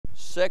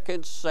2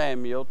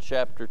 Samuel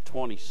chapter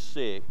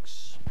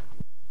 26.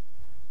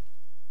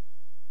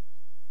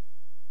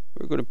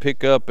 We're going to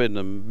pick up in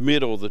the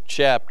middle of the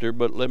chapter,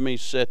 but let me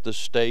set the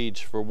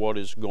stage for what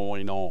is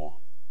going on.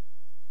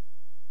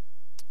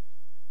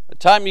 By the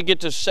time you get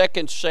to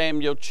 2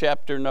 Samuel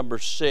chapter number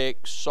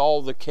 6,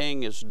 Saul the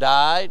king has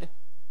died.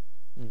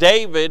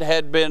 David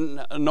had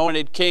been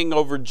anointed king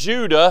over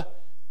Judah,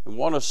 and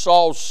one of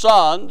Saul's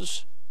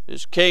sons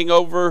is king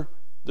over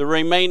the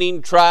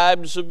remaining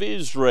tribes of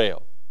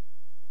Israel.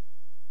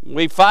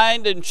 We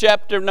find in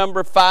chapter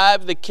number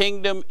 5 the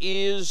kingdom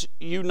is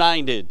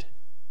united.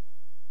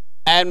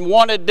 And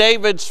one of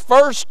David's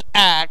first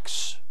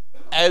acts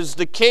as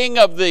the king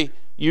of the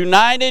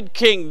united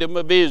kingdom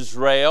of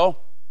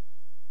Israel,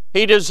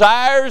 he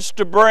desires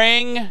to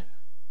bring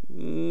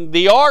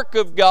the Ark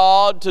of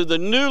God to the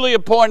newly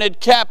appointed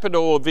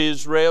capital of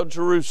Israel,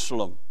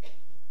 Jerusalem.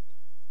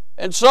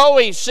 And so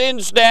he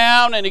sends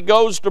down and he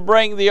goes to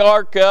bring the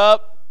Ark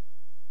up.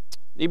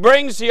 He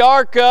brings the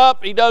Ark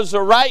up, he does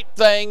the right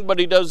thing, but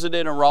he does it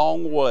in a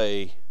wrong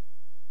way.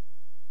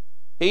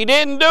 He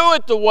didn't do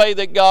it the way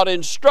that God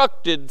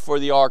instructed for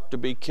the Ark to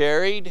be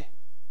carried.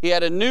 He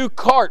had a new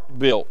cart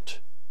built,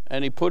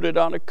 and he put it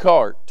on a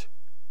cart,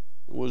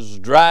 was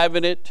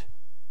driving it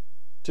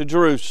to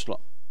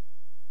Jerusalem.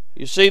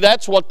 You see,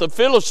 that's what the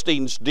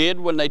Philistines did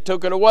when they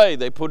took it away.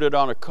 They put it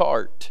on a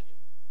cart.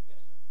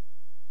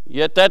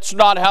 Yet that's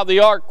not how the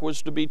Ark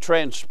was to be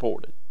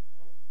transported.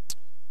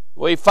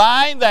 We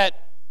find that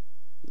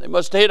they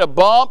must have hit a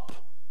bump.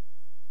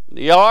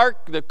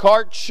 The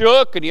cart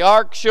shook, and the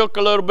Ark shook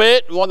a little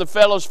bit, and one of the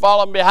fellows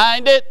following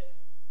behind it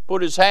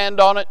put his hand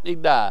on it, and he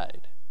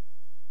died.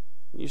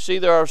 You see,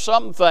 there are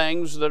some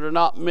things that are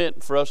not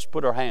meant for us to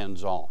put our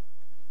hands on.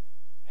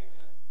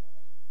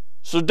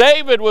 So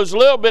David was a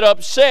little bit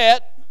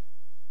upset.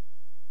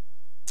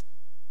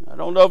 I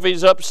don't know if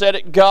he's upset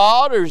at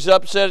God, or he's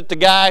upset at the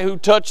guy who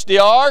touched the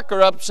Ark,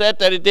 or upset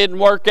that it didn't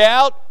work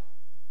out.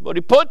 But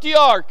he put the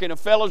Ark in a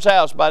fellow's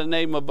house by the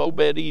name of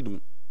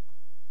Obed-Edom.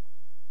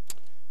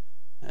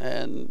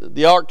 And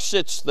the Ark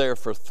sits there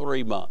for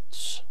 3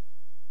 months.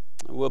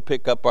 And we'll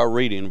pick up our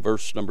reading in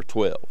verse number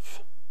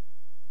 12.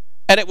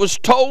 And it was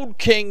told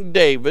King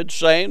David,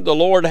 saying, The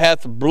Lord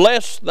hath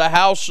blessed the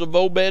house of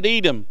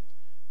Obed-Edom,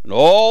 and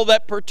all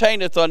that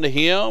pertaineth unto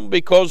him,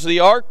 because of the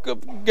Ark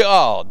of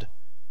God.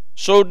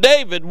 So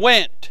David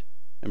went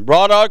and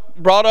brought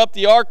up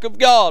the Ark of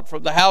God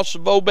from the house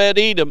of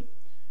Obed-Edom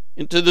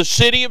into the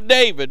city of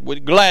David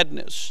with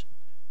gladness.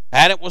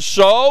 And it was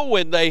so,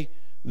 when they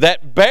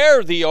that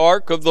bare the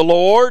ark of the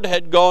Lord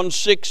had gone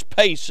 6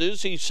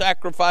 paces, he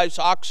sacrificed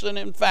oxen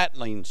and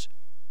fatlings.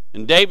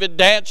 And David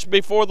danced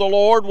before the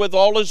Lord with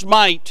all his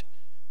might.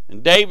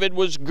 And David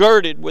was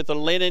girded with a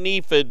linen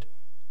ephod.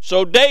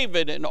 So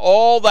David and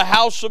all the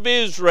house of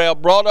Israel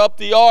brought up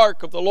the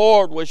ark of the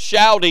Lord with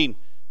shouting,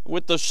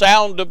 with the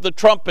sound of the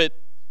trumpet.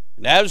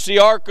 And as the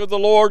ark of the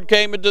Lord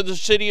came into the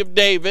city of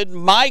David,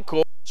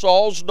 Michal,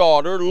 Saul's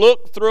daughter,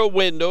 looked through a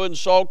window and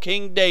saw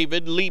King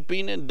David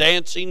leaping and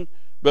dancing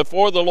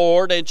before the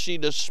Lord, and she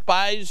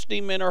despised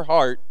him in her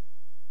heart.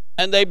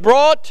 And they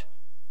brought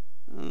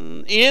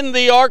in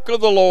the ark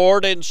of the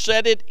Lord and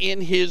set it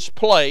in his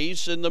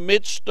place in the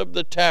midst of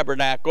the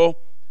tabernacle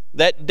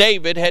that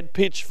David had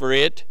pitched for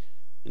it.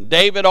 And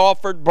David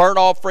offered burnt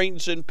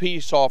offerings and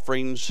peace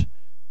offerings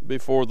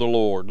before the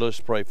Lord. Let's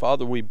pray.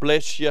 Father, we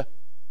bless you.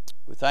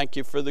 We thank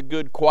you for the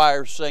good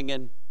choir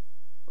singing.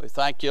 We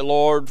thank you,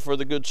 Lord, for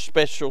the good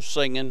special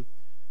singing.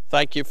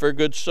 Thank you for a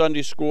good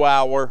Sunday school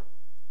hour.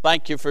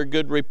 Thank you for a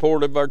good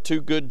report of our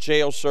 2 good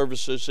jail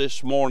services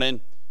this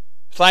morning.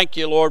 Thank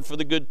you, Lord, for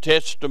the good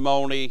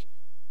testimony.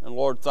 And,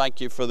 Lord,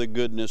 thank you for the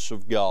goodness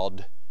of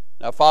God.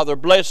 Now, Father,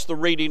 bless the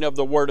reading of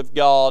the Word of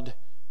God.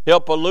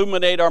 Help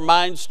illuminate our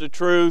minds to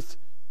truth.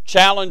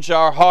 Challenge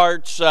our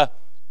hearts.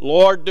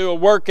 Lord, do a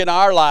work in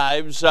our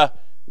lives.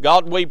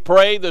 God, we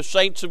pray the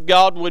saints of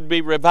God would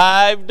be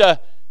revived.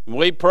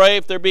 We pray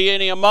if there be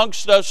any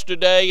amongst us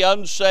today,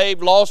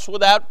 unsaved, lost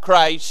without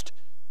Christ,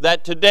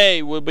 that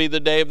today will be the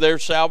day of their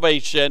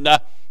salvation.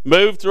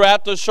 Move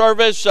throughout the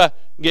service.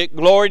 Get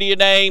glory to your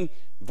name.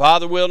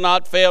 Father, we'll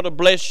not fail to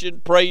bless you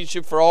and praise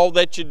you for all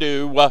that you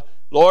do.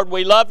 Lord,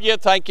 we love you.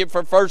 Thank you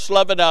for first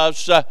loving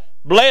us.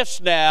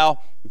 Bless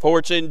now, for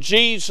it's in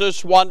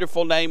Jesus'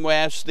 wonderful name we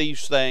ask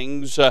these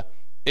things.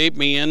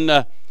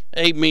 Amen.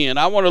 Amen.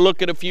 I want to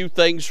look at a few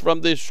things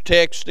from this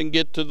text and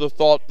get to the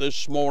thought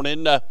this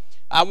morning.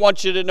 I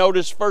want you to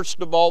notice,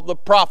 first of all, the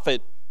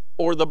prophet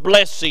or the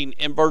blessing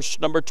in verse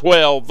number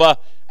 12.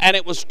 And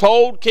it was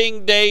told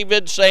King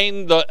David,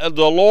 saying, The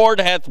Lord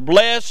hath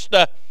blessed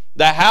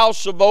the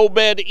house of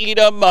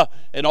Obed-Edom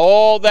and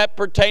all that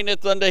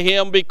pertaineth unto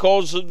him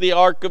because of the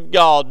ark of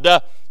God.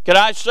 Can Can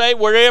I say,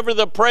 wherever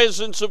the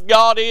presence of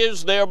God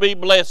is, there'll be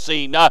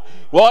blessing.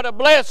 What a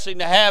blessing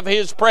to have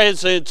His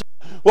presence.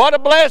 What a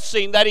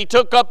blessing that He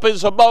took up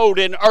His abode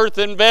in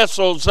earthen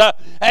vessels.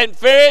 And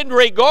friend,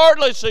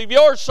 regardless of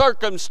your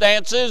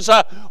circumstances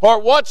or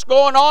what's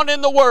going on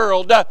in the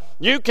world,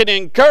 you can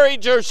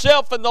encourage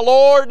yourself in the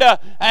Lord.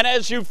 And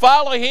as you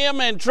follow Him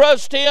and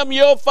trust Him,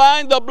 you'll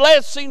find the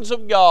blessings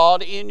of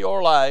God in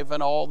your life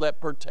and all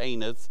that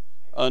pertaineth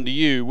unto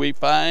you. We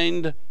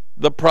find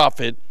the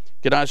prophet.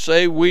 Can I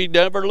say, we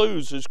never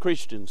lose as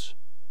Christians.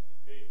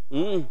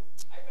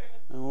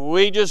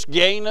 We just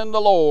gain in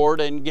the Lord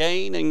and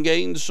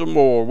gain some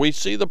more. We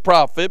see the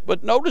prophet,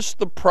 but notice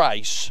the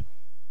price,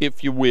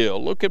 if you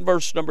will. Look at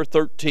verse number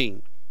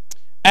 13.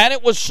 And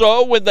it was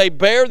so, when they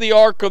bare the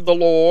ark of the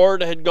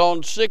Lord had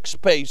gone 6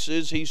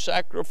 paces, he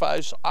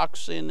sacrificed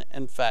oxen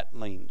and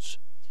fatlings.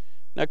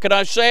 Now, can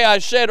I say, I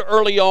said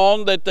early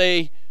on that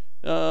they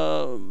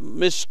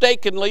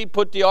mistakenly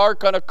put the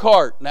ark on a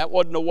cart, and that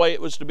wasn't the way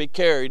it was to be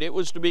carried. It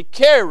was to be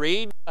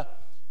carried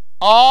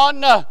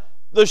on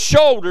the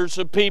shoulders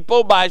of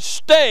people by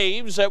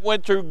staves that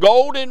went through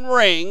golden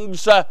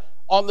rings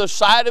on the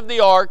side of the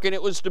ark, and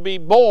it was to be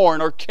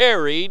borne or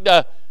carried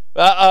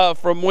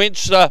from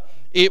whence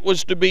it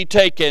was to be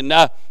taken.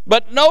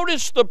 But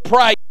notice the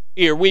price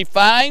here. We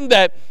find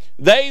that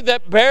they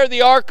that bear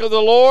the ark of the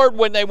Lord,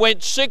 when they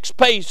went 6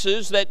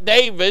 paces, that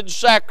David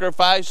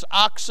sacrificed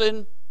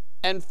oxen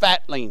and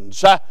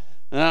fatlings.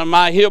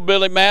 My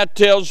hillbilly math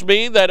tells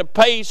me that a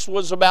pace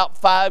was about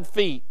 5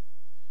 feet.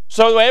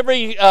 So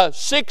every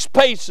 6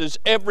 paces,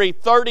 every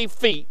 30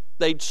 feet,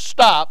 they'd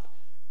stop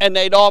and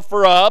they'd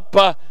offer up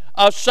a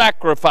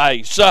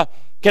sacrifice.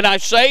 Can I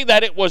say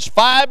that it was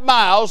 5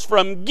 miles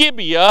from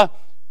Gibeah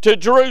to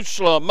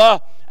Jerusalem?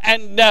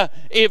 And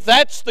if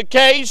that's the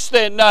case,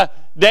 then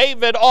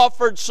David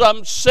offered some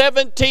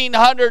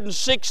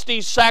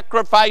 1,760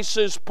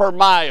 sacrifices per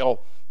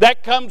mile.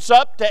 That comes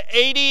up to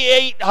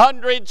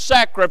 8,800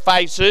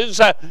 sacrifices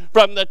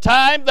from the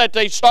time that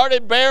they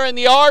started bearing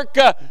the ark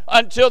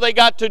until they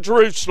got to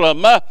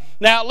Jerusalem.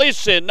 Now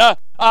listen, a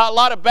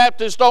lot of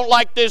Baptists don't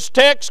like this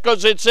text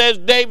because it says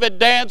David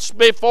danced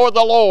before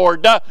the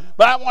Lord. But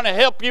I want to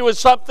help you with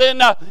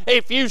something.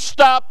 If you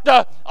stopped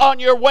on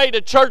your way to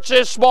church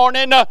this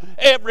morning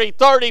every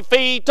 30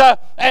 feet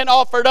and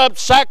offered up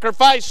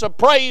sacrifice of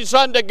praise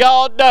unto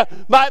God,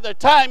 by the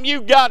time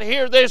you got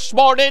here this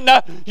morning,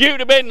 you'd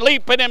have been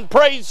leaping and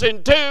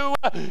praising too.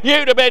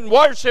 You'd have been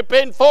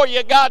worshiping before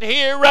you got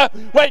here.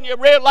 When you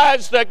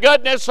realize the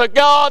goodness of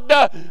God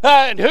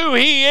and who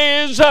He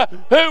is,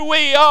 who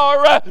we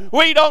are,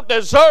 we don't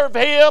deserve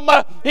Him.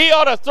 He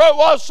ought to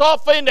throw us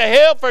off into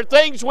hell for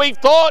things we've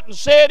thought and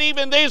said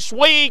even this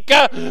week.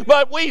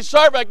 But we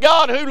serve a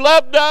God who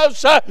loved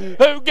us,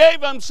 who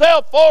gave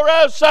Himself for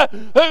us,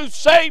 who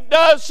saved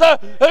us,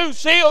 who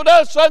sealed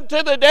us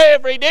unto the day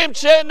of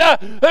redemption,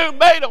 who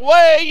made a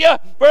way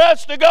for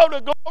us to go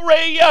to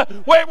glory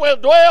where we'll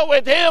dwell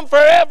with Him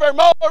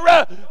forevermore.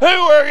 Who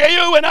are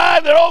you and I,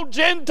 the old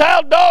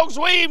Gentile dogs?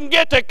 We even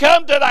get to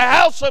come to the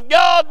house of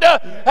God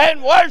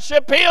and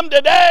worship Him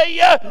today.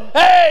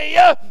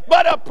 Hey,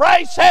 but a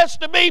price has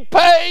to be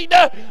paid.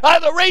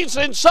 The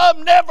reason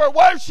some never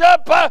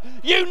worship,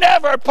 you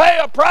never pay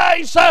a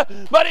price.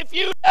 But if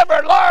you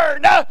never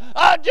learn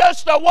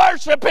just to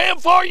worship Him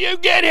before you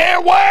get here,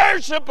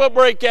 worship will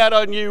break out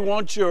on you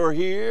once you're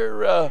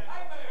here.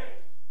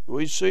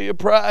 We see a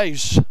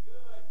price.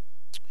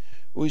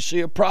 We see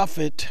a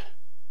prophet.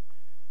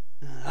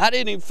 I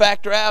didn't even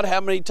factor out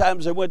how many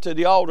times they went to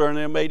the altar and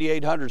them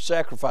 8,800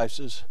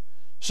 sacrifices.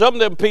 Some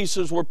of them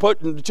pieces were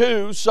put in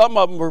 2, some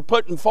of them were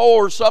put in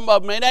 4, some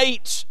of them in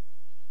 8s.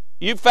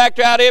 You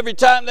factor out every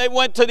time they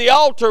went to the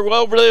altar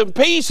over them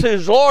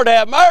pieces, Lord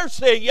have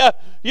mercy.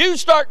 You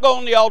start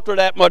going to the altar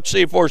that much,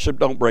 see if worship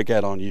don't break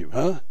out on you,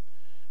 huh?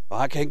 Well,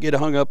 I can't get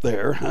hung up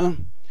there, huh?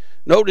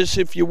 Notice,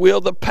 if you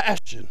will, the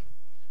passion.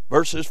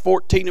 Verses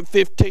 14 and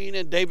 15,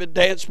 and David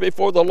danced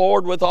before the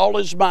Lord with all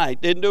his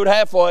might. Didn't do it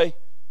halfway.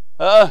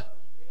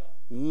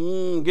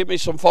 Give me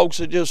some folks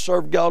that just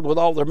serve God with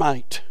all their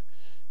might.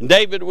 And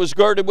David was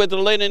girded with a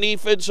linen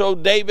ephod, so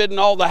David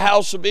and all the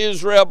house of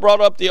Israel brought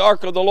up the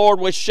ark of the Lord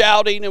with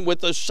shouting and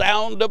with the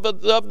sound of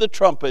the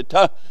trumpet.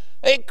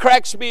 It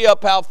cracks me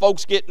up how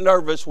folks get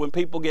nervous when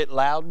people get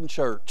loud in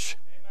church.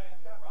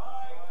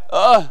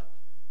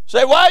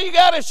 Say, why you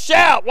got to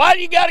shout? Why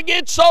you got to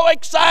get so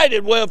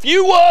excited? Well, if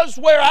you was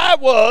where I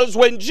was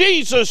when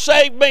Jesus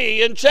saved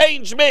me and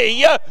changed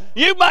me,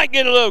 you might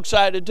get a little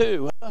excited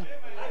too. Huh?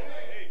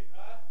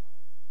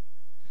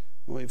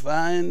 We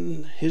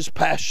find his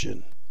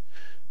passion.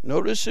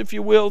 Notice, if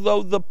you will,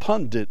 though, the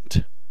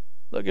pundit.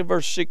 Look at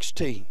verse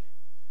 16.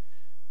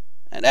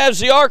 And as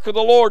the ark of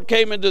the Lord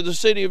came into the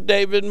city of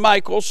David,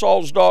 Michal,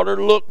 Saul's daughter,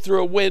 looked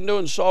through a window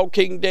and saw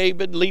King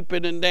David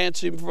leaping and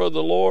dancing before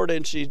the Lord,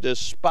 and she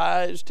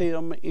despised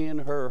him in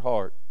her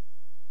heart.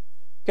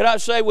 Can I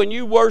say, when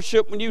you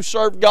worship, when you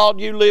serve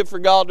God, you live for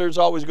God, there's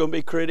always going to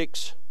be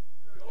critics.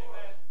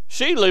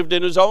 She lived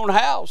in his own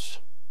house.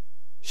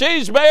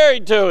 She's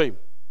married to him.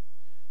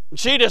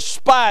 She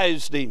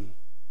despised him.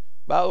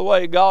 By the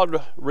way,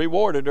 God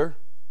rewarded her.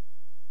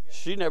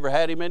 She never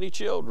had him any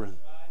children.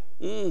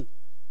 Can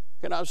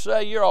I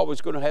say, you're always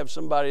going to have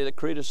somebody that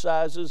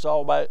criticizes,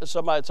 somebody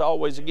that's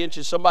always against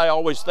you, somebody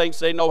always thinks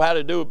they know how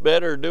to do it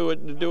better or do it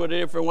a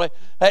different way.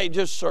 Hey,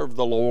 just serve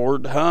the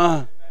Lord,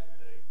 huh?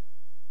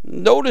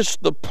 Notice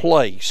the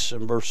place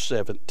in verse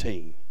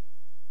 17.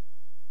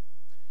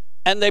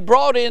 And they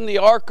brought in the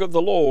ark of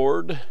the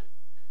Lord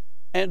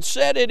and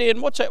set it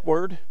in, what's that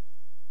word?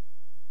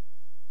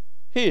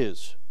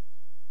 His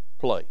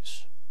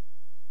place.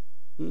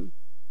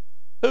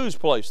 Whose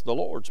place? The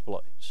Lord's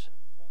place.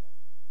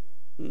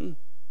 In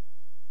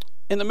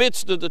the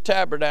midst of the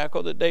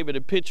tabernacle that David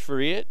had pitched for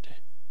it,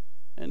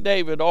 and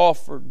David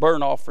offered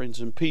burnt offerings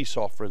and peace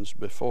offerings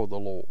before the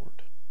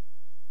Lord.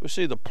 We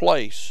see the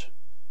place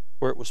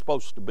where it was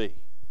supposed to be.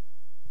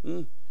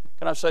 Can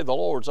I say the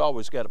Lord's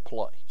always got a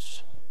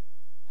place?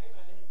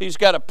 He's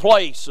got a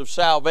place of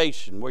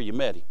salvation where you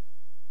met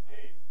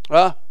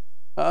him.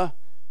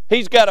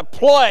 He's got a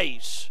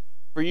place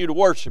for you to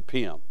worship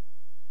him.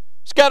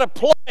 He's got a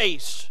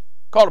place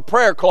called a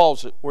prayer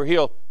closet where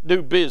he'll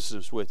do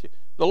business with you.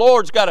 The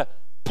Lord's got a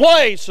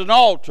place, an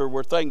altar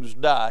where things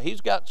die.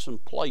 He's got some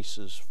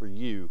places for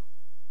you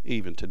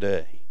even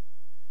today.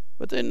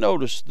 But then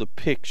notice the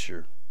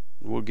picture.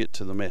 We'll get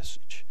to the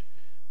message.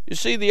 You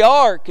see, the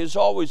ark is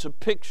always a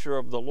picture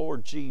of the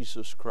Lord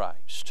Jesus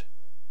Christ.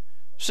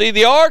 See,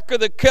 the Ark of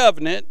the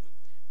Covenant,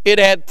 it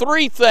had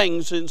three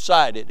things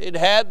inside it. It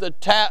had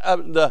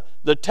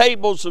the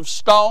tables of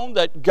stone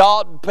that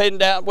God penned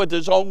down with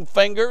his own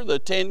finger, the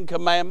Ten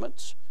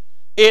Commandments.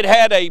 It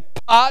had a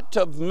pot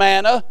of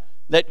manna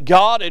that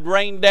God had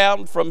rained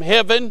down from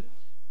heaven.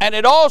 And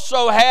it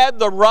also had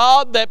the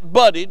rod that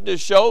budded to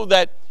show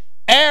that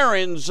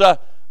Aaron's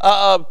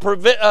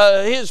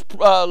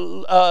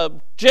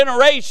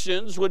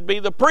generations would be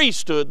the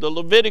priesthood, the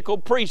Levitical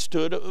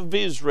priesthood of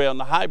Israel. And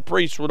the high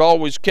priest would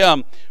always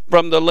come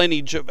from the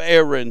lineage of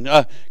Aaron.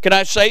 Can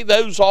I say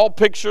those all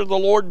picture the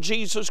Lord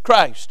Jesus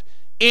Christ?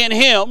 In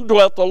him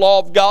dwelt the law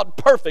of God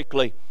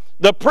perfectly,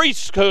 the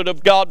priesthood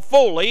of God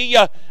fully,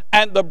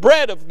 and the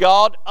bread of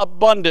God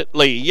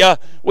abundantly.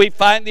 We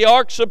find the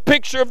ark's a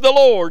picture of the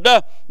Lord.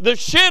 The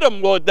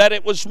shittim wood that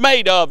it was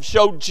made of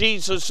showed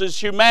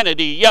Jesus'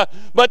 humanity.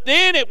 But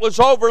then it was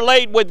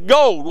overlaid with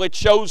gold, which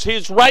shows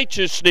his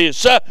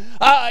righteousness.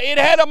 It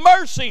had a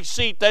mercy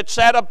seat that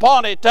sat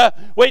upon it,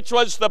 which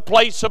was the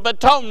place of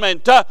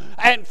atonement.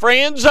 And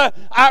friends,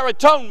 our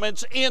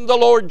atonement's in the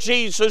Lord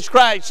Jesus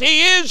Christ.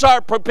 He is our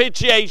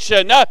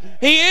propitiation.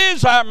 He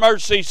is our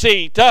mercy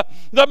seat.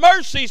 The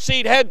mercy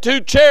seat had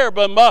two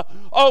cherubim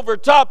over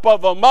top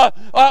of them,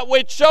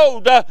 which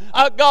showed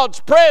God's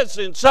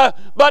presence,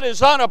 but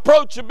his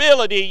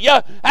unapproachability.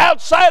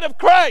 Outside of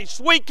Christ,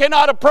 we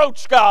cannot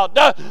approach God,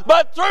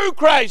 but through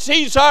Christ,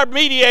 he's our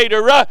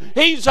mediator,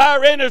 he's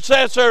our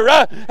intercessor,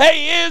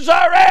 he is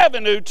our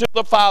avenue to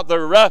the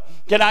Father.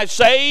 Can I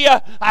say,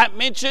 I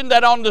mentioned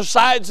that on the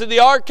sides of the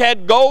ark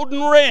had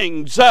golden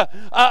rings,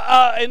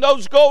 and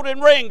those golden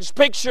rings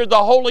pictured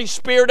the Holy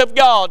Spirit of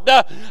God,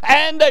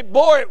 and they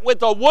bore it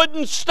with a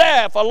wooden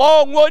staff. A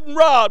long wooden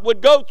rod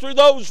would go through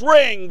those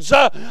rings,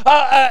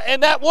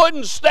 and that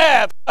wooden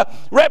staff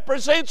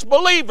represents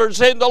believers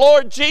in the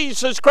Lord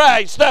Jesus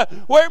Christ.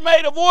 We're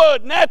made of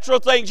wood, natural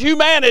things,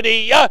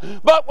 humanity,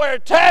 but we're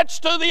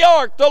attached to the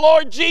ark, the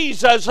Lord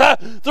Jesus,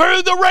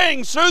 through the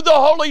rings, through the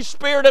Holy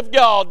Spirit of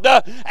God.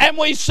 And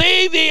we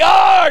see the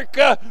ark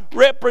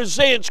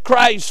represents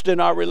Christ in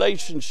our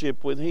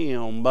relationship with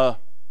him.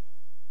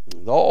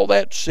 All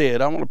that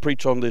said, I want to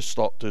preach on this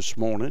thought this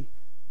morning.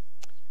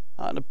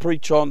 I want to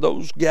preach on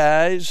those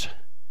guys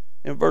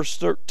in verse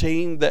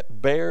 13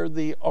 that bear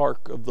the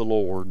ark of the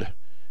Lord.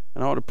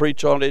 And I want to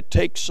preach on it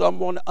takes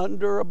someone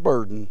under a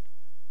burden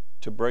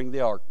to bring the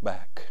ark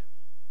back.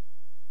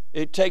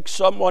 It takes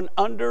someone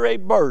under a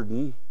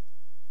burden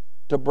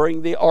to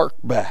bring the ark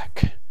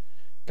back.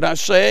 Can I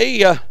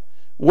say,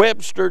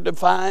 Webster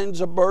defines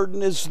a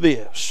burden as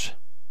this: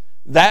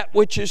 that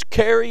which is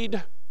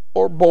carried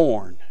or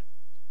borne,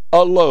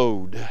 a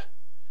load.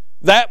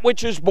 That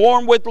which is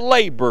borne with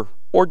labor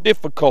or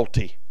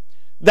difficulty.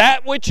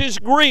 That which is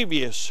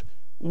grievous,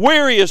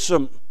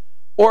 wearisome,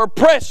 or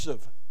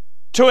oppressive,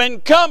 to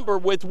encumber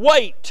with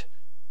weight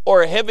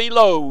or a heavy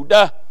load.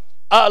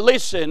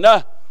 Listen,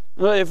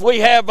 if we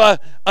have a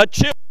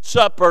children's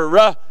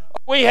supper,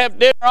 we have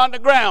dinner on the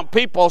ground.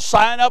 People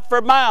sign up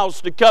for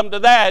miles to come to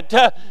that.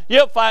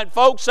 You'll find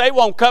folks, they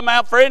won't come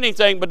out for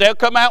anything, but they'll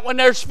come out when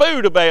there's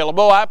food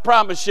available, I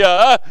promise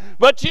you.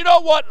 But you know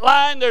what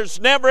line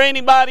there's never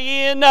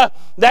anybody in?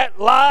 That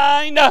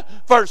line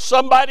for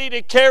somebody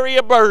to carry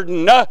a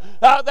burden.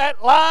 That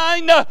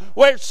line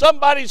where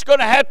somebody's going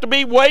to have to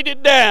be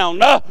weighted down,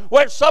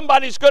 where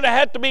somebody's going to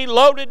have to be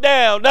loaded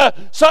down,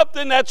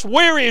 something that's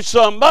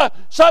wearisome,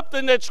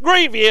 something that's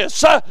grievous,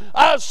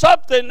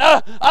 something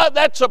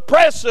that's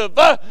oppressive.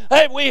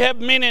 Hey, we have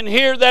men in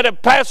here that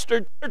have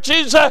pastored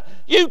churches.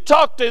 You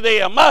talk to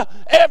them.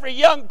 Every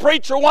young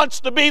preacher wants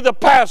to be the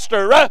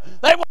pastor.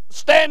 They want to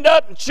stand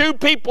up and chew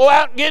people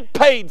out and get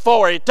paid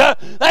for it.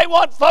 They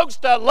want folks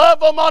to love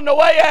them on the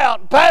way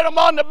out and pat them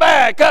on the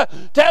back.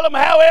 Tell them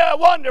how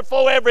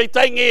wonderful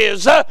everything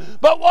is.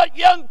 But what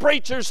young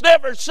preachers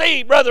never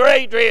see, Brother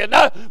Adrian,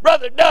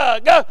 Brother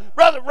Doug,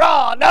 Brother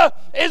Ron,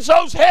 is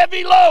those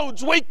heavy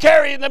loads we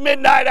carry in the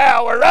midnight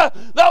hour.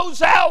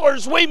 Those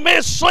hours we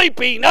miss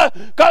sleeping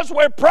because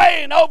we're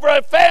praying over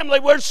a family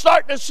we're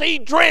starting to see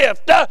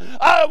drift.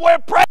 We're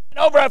praying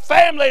over a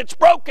family that's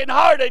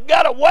brokenhearted,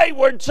 got a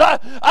wayward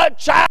child.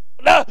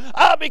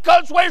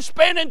 Because we're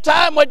spending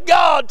time with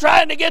God,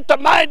 trying to get the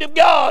mind of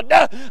God,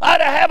 to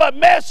have a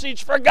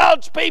message for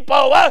God's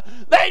people.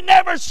 They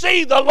never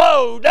see the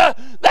load.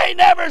 They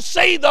never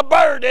see the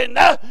burden.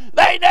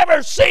 They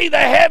never see the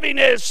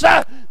heaviness.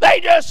 They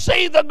just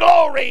see the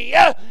glory.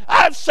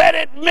 I've said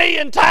it a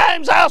million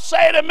times. I'll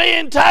say it a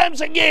million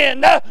times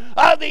again.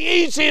 The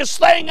easiest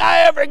thing I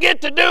ever get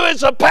to do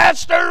as a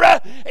pastor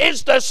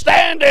is to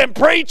stand and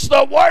preach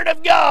the Word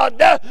of God.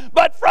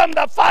 But from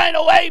the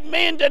final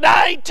amen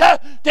tonight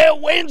till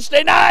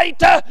Wednesday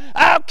night,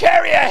 I'll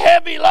carry a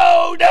heavy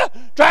load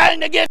trying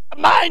to get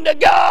the mind of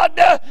God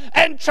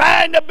and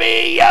trying to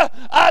be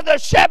the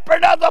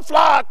shepherd of the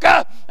flock.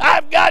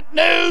 I've got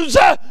news.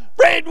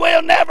 Friend,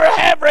 we'll never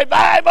have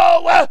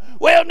revival.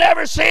 We'll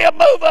never see a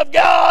move of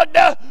God.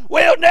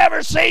 We'll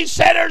never see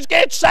sinners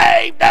get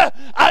saved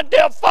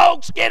until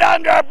folks get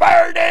under a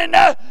burden,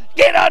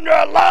 get under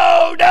a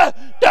load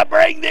to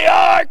bring the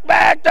ark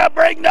back, to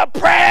bring the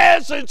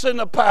presence and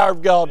the power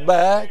of God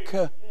back.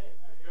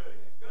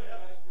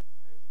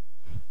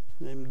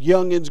 Them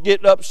youngins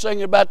getting up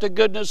singing about the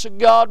goodness of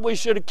God, we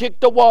should have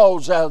kicked the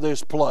walls out of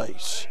this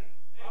place.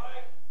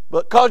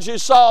 But because you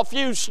saw a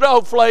few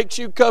snowflakes,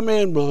 you come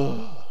in,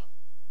 blah.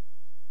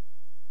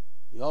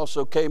 You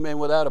also came in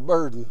without a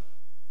burden.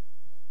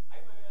 I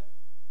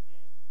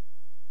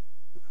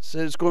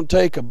said it's going to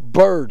take a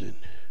burden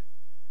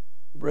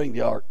to bring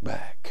the ark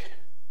back.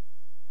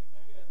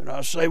 And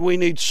I say we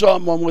need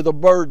someone with a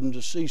burden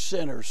to see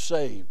sinners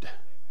saved.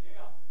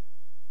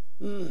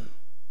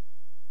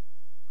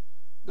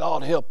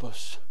 God help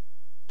us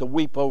to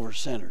weep over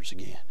sinners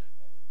again.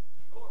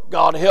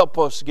 God help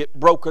us to get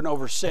broken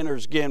over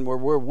sinners again, where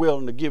we're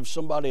willing to give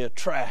somebody a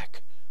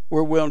tract.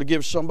 We're willing to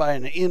give somebody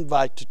an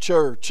invite to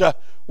church.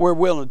 We're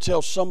willing to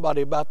tell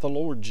somebody about the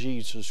Lord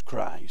Jesus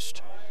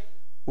Christ.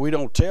 We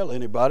don't tell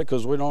anybody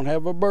because we don't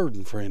have a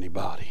burden for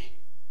anybody.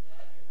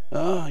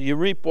 You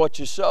reap what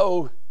you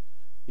sow.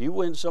 You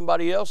win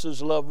somebody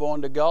else's loved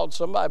one to God,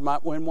 somebody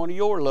might win one of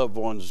your loved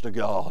ones to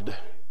God.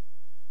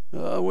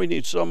 We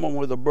need someone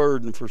with a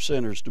burden for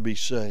sinners to be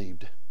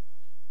saved.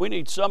 We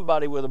need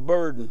somebody with a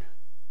burden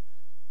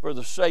for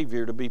the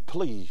Savior to be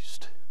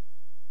pleased.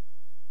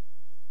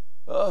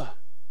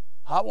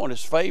 I want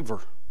His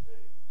favor.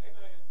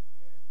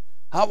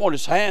 I want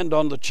His hand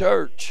on the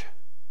church.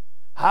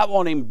 I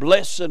want Him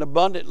blessing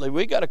abundantly.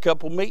 We got a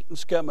couple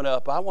meetings coming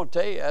up. I want to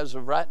tell you, as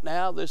of right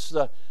now, this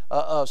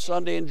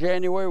Sunday in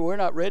January, we're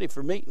not ready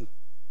for meeting.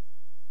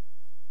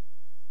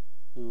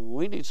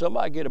 We need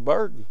somebody to get a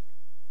burden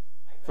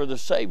for the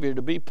Savior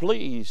to be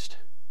pleased,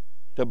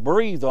 to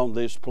breathe on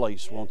this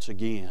place once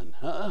again.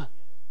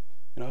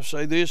 And I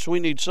say this, we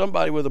need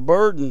somebody with a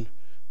burden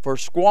for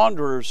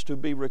squanderers to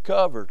be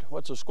recovered.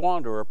 What's a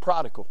squanderer? A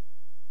prodigal.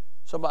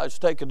 Somebody's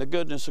taken the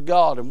goodness of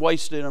God and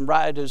wasted it and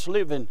riotous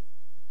living.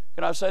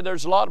 Can I say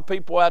there's a lot of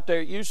people out there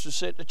that used to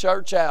sit in the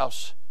church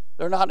house.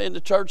 They're not in the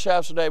church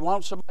house today. Why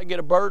don't somebody get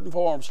a burden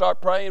for them?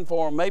 Start praying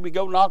for them. Maybe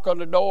go knock on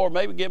the door.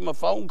 Maybe give them a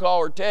phone call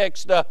or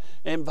text.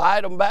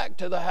 Invite them back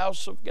to the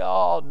house of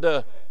God.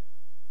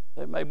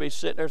 They may be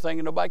sitting there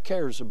thinking nobody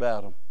cares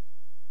about them.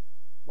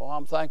 Well,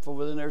 I'm thankful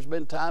that there's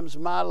been times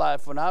in my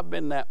life when I've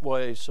been that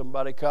way.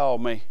 Somebody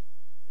called me.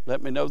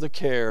 Let me know they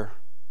care.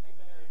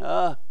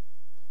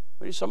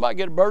 We need somebody to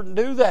get a burden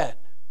to do that.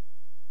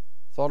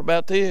 Thought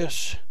about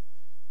this.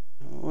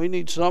 We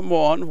need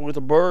someone with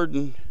a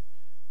burden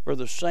for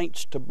the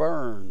saints to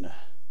burn.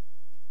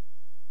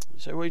 You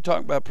say, what are you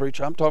talking about,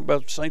 preacher? I'm talking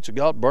about the saints of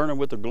God burning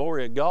with the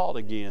glory of God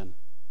again.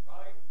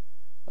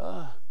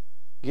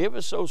 Give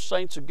us those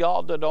saints of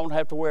God that don't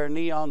have to wear a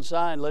neon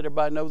sign. Let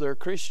everybody know they're a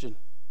Christian.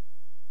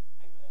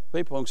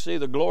 People can see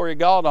the glory of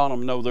God on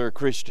them, know they're a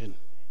Christian.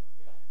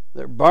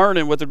 They're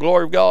burning with the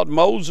glory of God.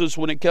 Moses,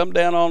 when he come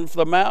down on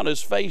the mountain,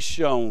 his face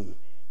shone.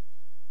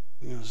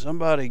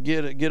 Somebody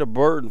get a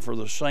burden for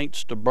the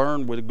saints to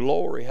burn with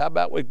glory. How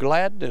about with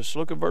gladness?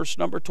 Look at verse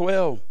number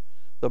 12.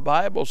 The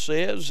Bible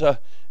says, and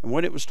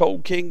when it was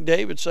told King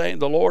David, saying,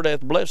 the Lord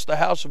hath blessed the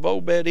house of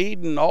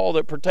Obed-Edom and all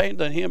that pertained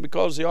to him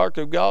because of the ark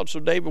of God. So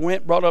David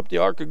went and brought up the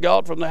ark of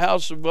God from the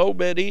house of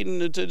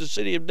Obed-Edom into the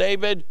city of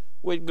David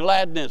with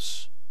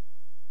gladness.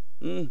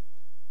 The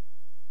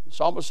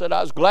psalmist said,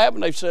 I was glad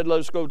when they said,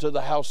 let's go to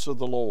the house of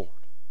the Lord.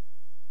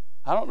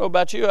 I don't know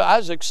about you. I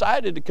was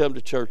excited to come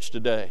to church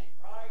today.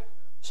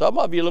 Some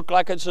of you look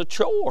like it's a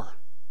chore.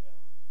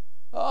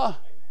 God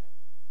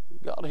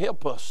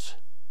help us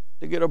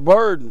to get a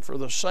burden for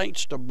the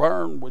saints to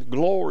burn with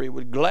glory,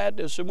 with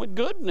gladness, and with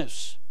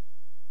goodness.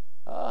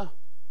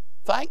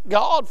 Thank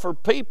God for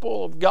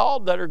people of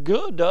God that are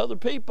good to other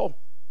people.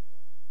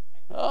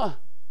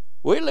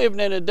 We're living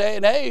in a day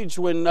and age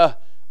when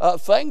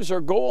things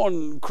are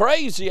going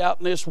crazy out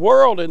in this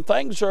world and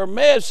things are a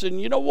mess.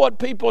 And you know what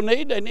people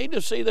need? They need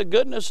to see the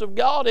goodness of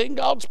God in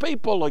God's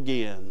people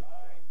again.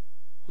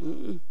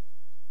 We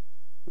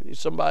need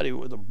somebody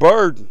with a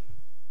burden.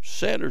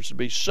 Sinners to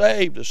be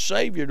saved, a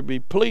Savior to be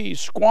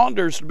pleased,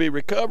 squanders to be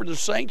recovered, the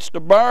saints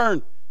to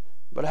burn.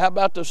 But how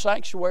about the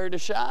sanctuary to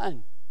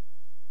shine?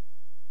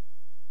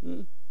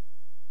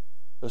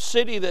 A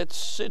city that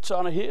sits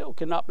on a hill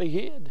cannot be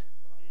hid.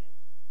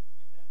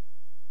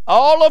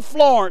 All of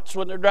Florence,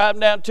 when they're driving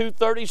down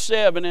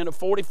 237 in a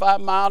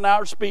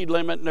 45-mile-an-hour speed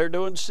limit and they're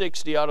doing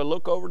 60, ought to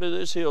look over to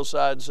this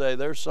hillside and say,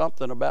 there's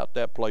something about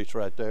that place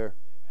right there.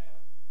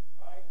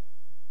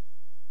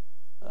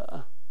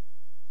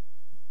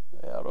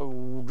 They ought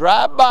to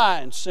drive by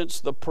and sense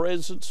the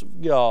presence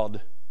of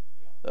God.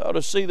 They ought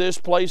to see this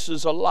place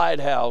as a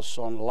lighthouse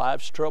on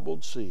life's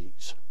troubled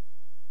seas.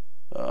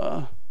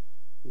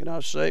 Can I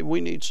say,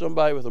 we need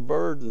somebody with a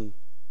burden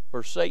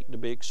for Satan to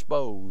be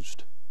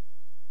exposed.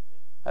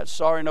 That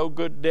sorry, no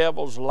good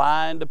devil's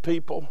lying to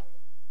people,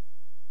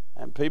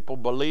 and people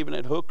believing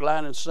it hook,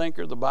 line, and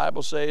sinker. The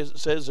Bible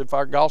says if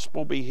our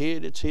gospel be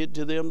hid, it's hid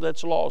to them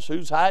that's lost.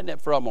 Who's hiding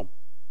it from them?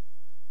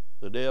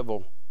 The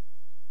devil.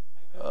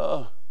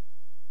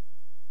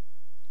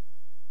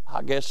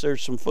 I guess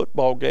there's some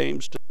football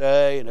games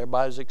today, and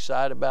everybody's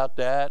excited about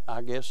that.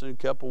 I guess in a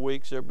couple of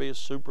weeks there'll be a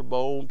Super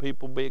Bowl, and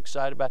people will be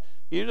excited about it.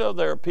 You know,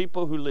 there are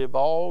people who live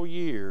all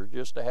year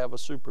just to have a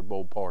Super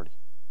Bowl party.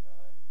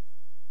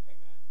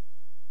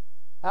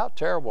 How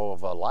terrible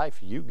of a life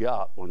you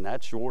got when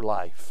that's your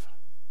life.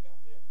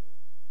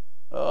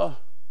 But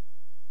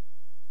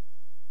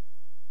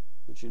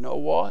you know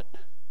what?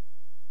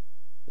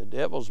 The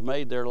devil's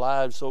made their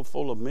lives so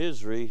full of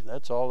misery,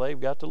 that's all they've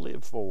got to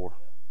live for.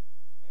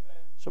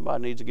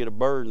 Somebody needs to get a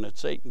burden that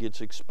Satan gets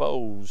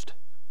exposed,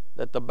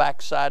 that the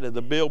backside of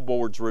the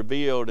billboard's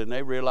revealed, and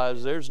they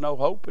realize there's no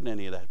hope in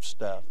any of that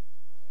stuff.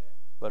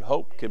 But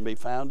hope can be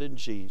found in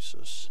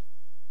Jesus.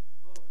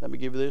 Let me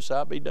give you this,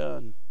 I'll be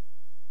done.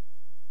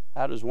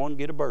 How does one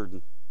get a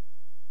burden?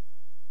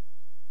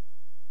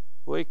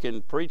 We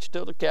can preach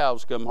till the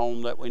cows come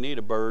home that we need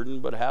a burden,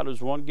 but how does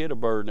one get a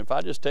burden? If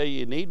I just tell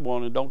you need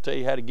one and don't tell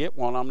you how to get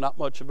one, I'm not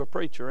much of a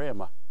preacher,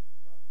 am I?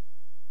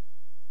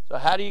 So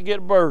how do you get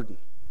a burden?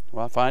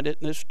 Well, I find it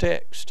in this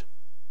text.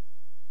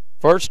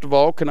 First of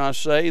all, can I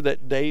say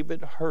that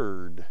David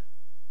heard?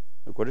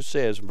 Look what it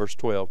says in verse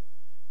 12.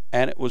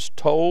 And it was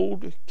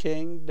told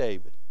King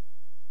David.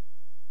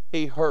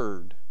 He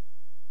heard.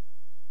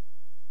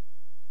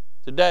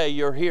 Today,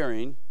 you're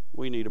hearing,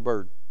 we need a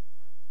burden.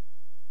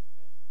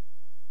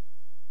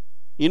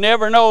 You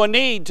never know a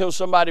need till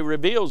somebody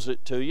reveals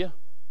it to you,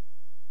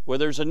 where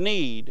there's a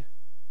need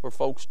for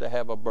folks to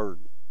have a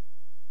burden.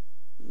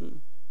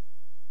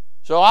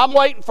 So I'm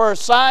waiting for a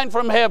sign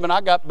from heaven.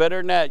 I got better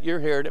than that. You're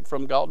hearing it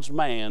from God's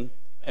man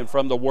and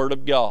from the Word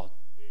of God.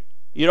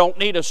 You don't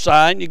need a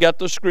sign. You got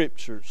the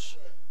Scriptures.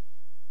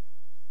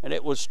 And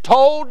it was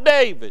told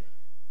David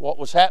what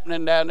was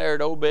happening down there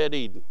at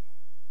Obed-Edom.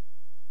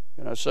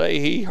 Can I say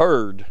he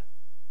heard?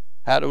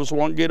 How does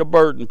one get a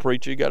burden,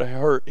 preacher? You got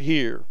to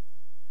hear.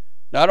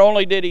 Not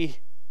only did he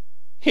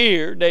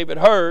hear, David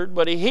heard,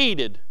 but he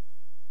heeded.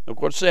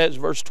 Look what it says,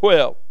 verse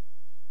 12.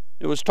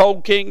 It was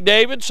told King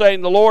David,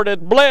 saying, the Lord hath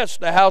blessed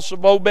the house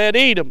of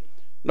Obed-Edom,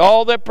 and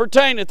all that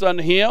pertaineth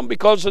unto him,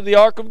 because of the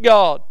ark of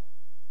God.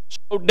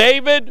 So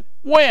David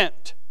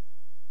went.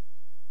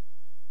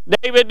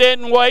 David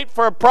didn't wait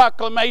for a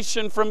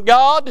proclamation from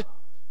God.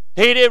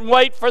 He didn't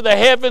wait for the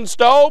heavens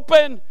to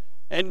open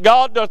and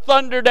God to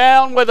thunder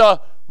down with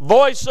a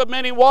voice of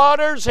many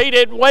waters. He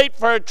didn't wait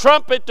for a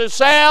trumpet to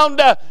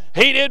sound.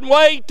 He didn't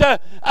wait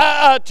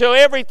till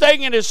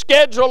everything in his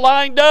schedule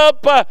lined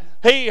up.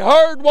 He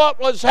heard what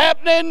was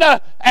happening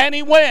and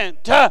he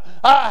went.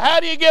 How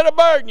do you get a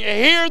burden? You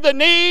hear the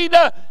need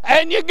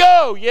and you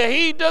go. You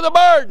heed to the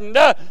burden.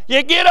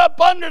 You get up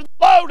under the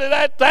load of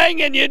that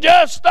thing and you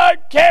just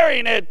start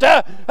carrying it.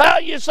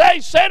 You say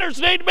sinners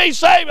need to be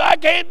saved. I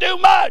can't do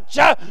much,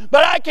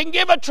 but I can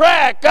give a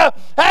tract.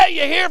 Hey,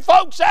 you hear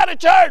folks out of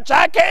church.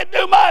 I can't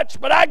do much,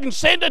 but I can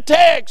send a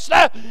text.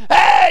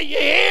 Hey, you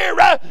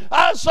hear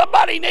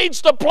somebody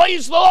needs to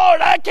please the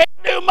Lord. I can't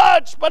do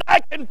much, but I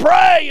can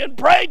pray and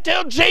pray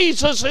till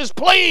Jesus is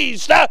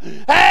pleased.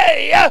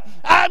 Hey,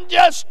 I'm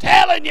just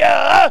telling you,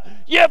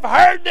 you've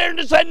heard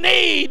there's a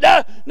need.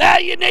 Now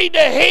you need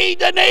to heed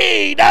the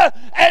need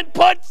and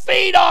put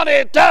feet on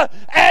it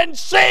and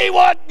see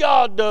what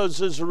God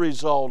does as a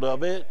result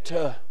of it.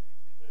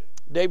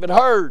 David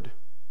heard,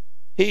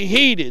 he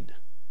heeded,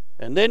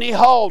 and then he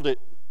hauled it.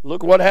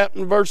 Look what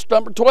happened in verse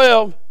number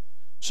 12.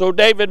 So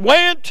David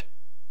went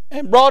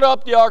and brought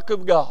up the ark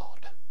of God.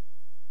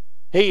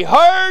 He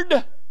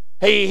heard,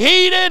 he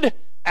heeded,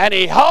 and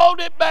he hauled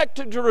it back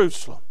to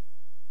Jerusalem.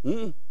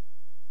 You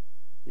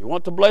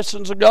want the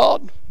blessings of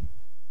God?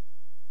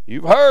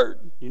 You've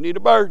heard. You need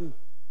a burden.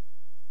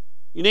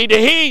 You need to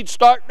heed.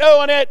 Start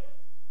doing it.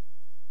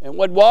 And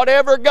with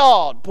whatever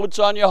God puts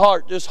on your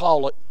heart, just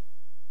haul it.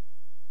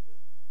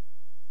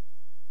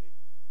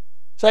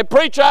 Say,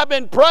 preacher, I've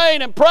been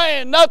praying and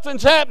praying.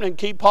 Nothing's happening.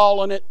 Keep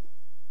hauling it.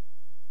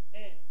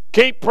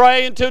 Keep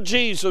praying until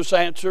Jesus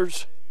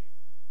answers.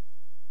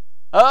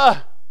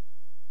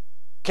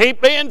 Keep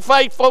being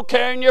faithful,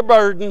 carrying your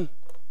burden.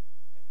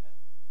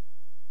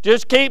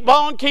 Just keep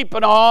on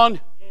keeping on.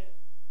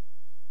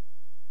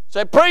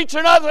 Say,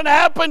 preacher, nothing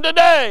happened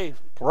today.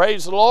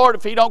 Praise the Lord.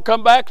 If he don't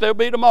come back, there'll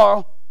be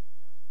tomorrow.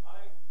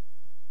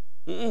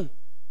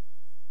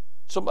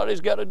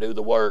 Somebody's got to do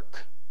the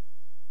work.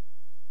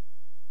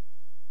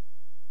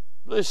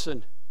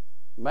 Listen,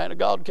 the man of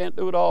God can't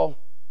do it all.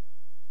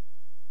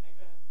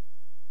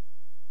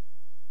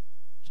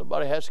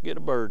 Somebody has to get a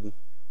burden.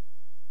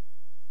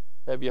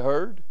 Have you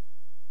heard?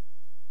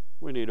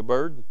 We need a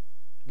burden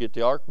to get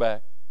the ark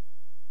back.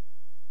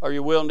 Are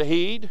you willing to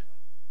heed?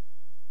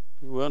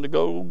 Are you willing to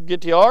go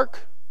get the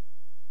ark?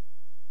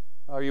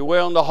 Are you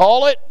willing to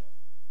haul it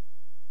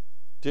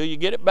till you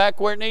get it back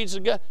where it needs to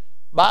go?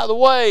 By the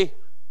way,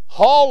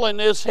 hauling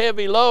this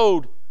heavy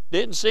load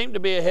didn't seem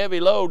to be a heavy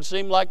load. It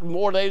seemed like the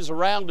more days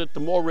around it, the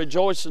more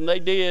rejoicing they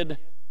did.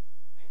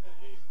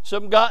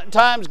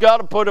 Sometimes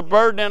God will put a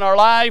burden in our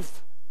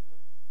life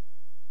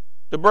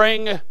to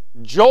bring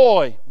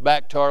joy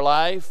back to our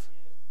life,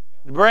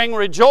 to bring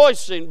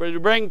rejoicing, to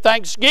bring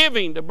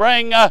thanksgiving, to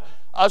bring a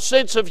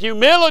sense of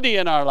humility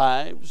in our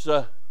lives.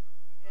 It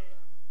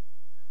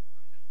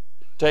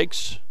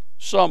takes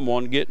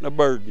someone getting a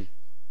burden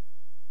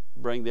to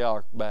bring the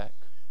ark back.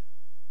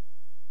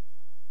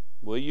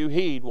 Will you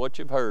heed what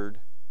you've heard?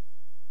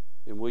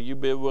 And will you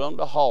be willing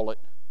to haul it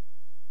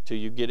till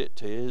you get it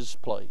to His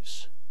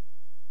place?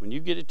 When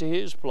you get it to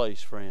His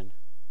place, friend,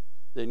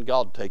 then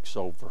God takes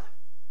over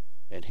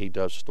and He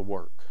does the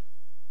work.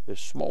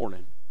 This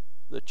morning,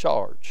 the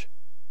charge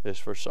is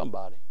for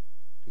somebody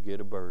to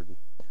get a burden.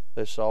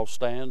 Let's all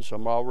stand.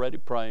 Some are already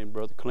praying.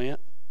 Brother Clint,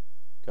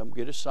 come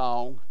get a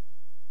song.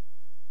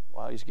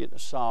 While he's getting a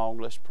song,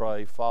 let's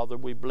pray. Father,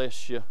 we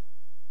bless you.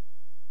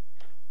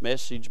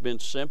 Message been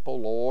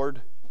simple,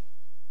 Lord.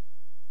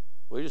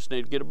 We just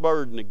need to get a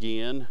burden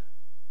again.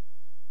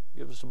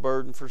 Give us a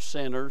burden for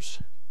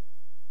sinners.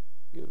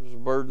 Give us a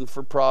burden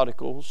for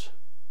prodigals.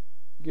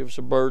 Give us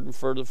a burden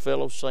for the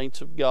fellow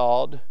saints of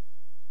God.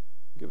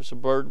 Give us a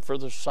burden for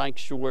the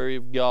sanctuary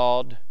of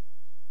God.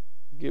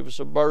 Give us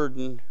a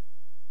burden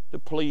to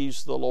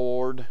please the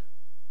Lord.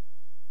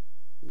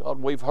 God,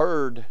 we've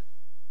heard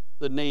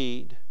the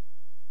need.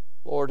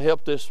 Lord,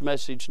 help this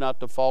message not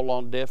to fall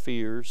on deaf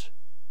ears.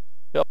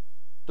 Help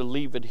us to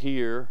leave it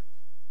here,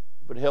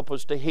 but help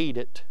us to heed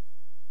it.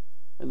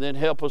 And then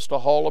help us to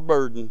haul a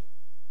burden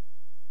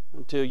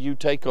until you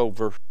take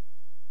over.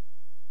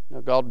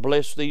 Now, God,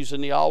 bless these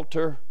in the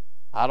altar.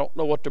 I don't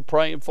know what they're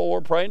praying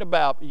for, praying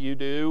about, but you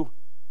do.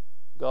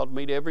 God,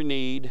 meet every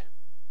need.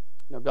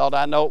 Now, God,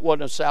 I know it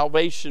wasn't a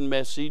salvation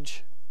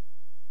message.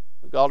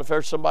 But God, if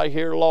there's somebody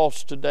here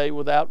lost today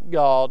without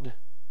God,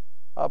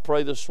 I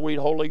pray the sweet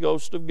Holy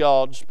Ghost of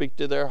God speak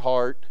to their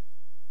heart.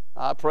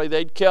 I pray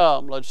they'd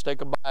come. Let's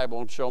take a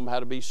Bible and show them how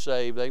to be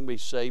saved. They can be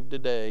saved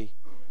today.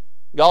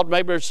 God,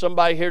 maybe there's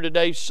somebody here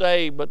today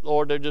saved, but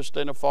Lord, they're just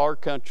in a far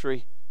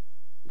country.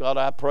 God,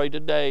 I pray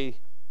today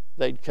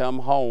they'd come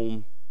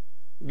home.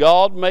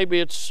 God, maybe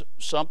it's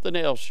something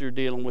else you're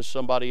dealing with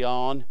somebody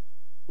on.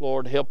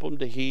 Lord, help them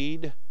to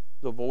heed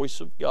the voice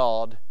of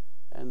God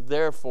and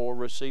therefore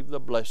receive the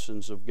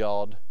blessings of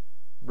God.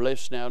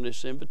 Bless now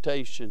this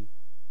invitation.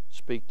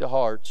 Speak to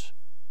hearts.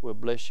 We'll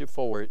bless you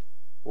for it.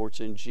 For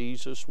it's in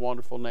Jesus'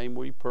 wonderful name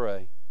we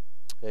pray.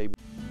 Amen.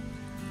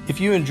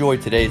 If you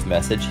enjoyed today's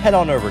message, head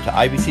on over to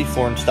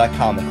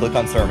ibcflorence.com and click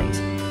on sermons.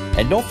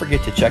 And don't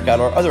forget to check out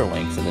our other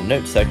links in the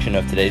notes section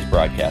of today's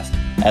broadcast.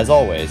 As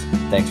always,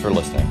 thanks for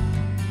listening.